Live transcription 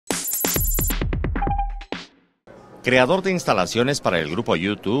Creador de instalaciones para el grupo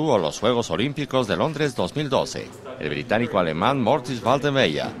YouTube o los Juegos Olímpicos de Londres 2012, el británico-alemán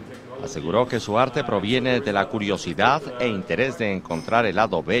Waldemeyer aseguró que su arte proviene de la curiosidad e interés de encontrar el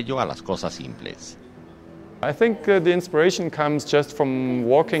lado bello a las cosas simples. I think the inspiration comes just from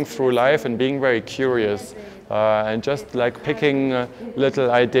walking through life and being very curious and just like picking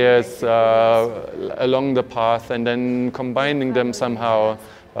little ideas along the path and then combining them somehow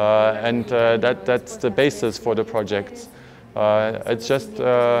and that's the basis for the projects. It's just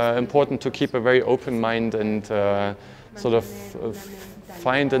important to keep a very open mind and sort of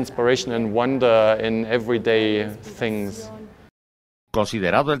find inspiration and wonder in everyday things.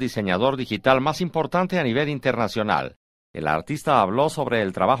 Considerado el diseñador digital más importante a nivel internacional, el artista habló sobre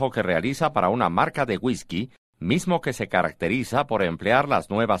el trabajo que realiza para una marca de whisky, mismo que se caracteriza por emplear las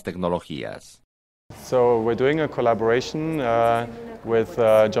nuevas tecnologías. So we're doing a collaboration with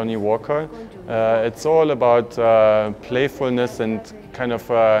Johnny Walker. It's all about playfulness and kind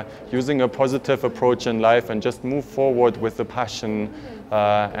of using a positive approach in life and just move forward with the passion.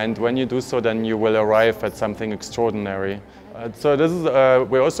 And when you do so, then you will arrive at something extraordinary. So this is,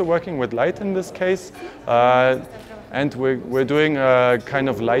 we're also working with light in this case, and we're doing a kind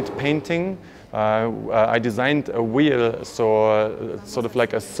of light painting. I designed a wheel, so sort of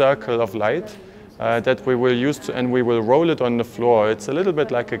like a circle of light that we will use and we will roll it on the floor. It's a little bit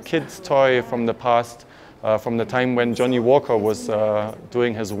like a kid's toy from the past, from the time when Johnny Walker was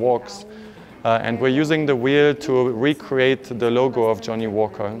doing his walks. And we're using the wheel to recreate the logo of Johnny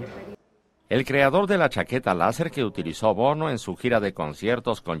Walker. El creador de la chaqueta láser que utilizó Bono en su gira de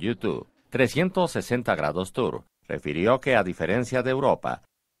conciertos con YouTube, 360 Grados Tour, refirió que a diferencia de Europa,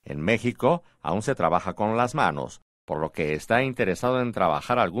 en México aún se trabaja con las manos, por lo que está interesado en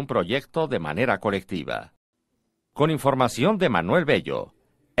trabajar algún proyecto de manera colectiva. Con información de Manuel Bello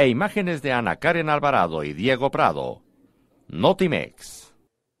e imágenes de Ana Karen Alvarado y Diego Prado, Notimex.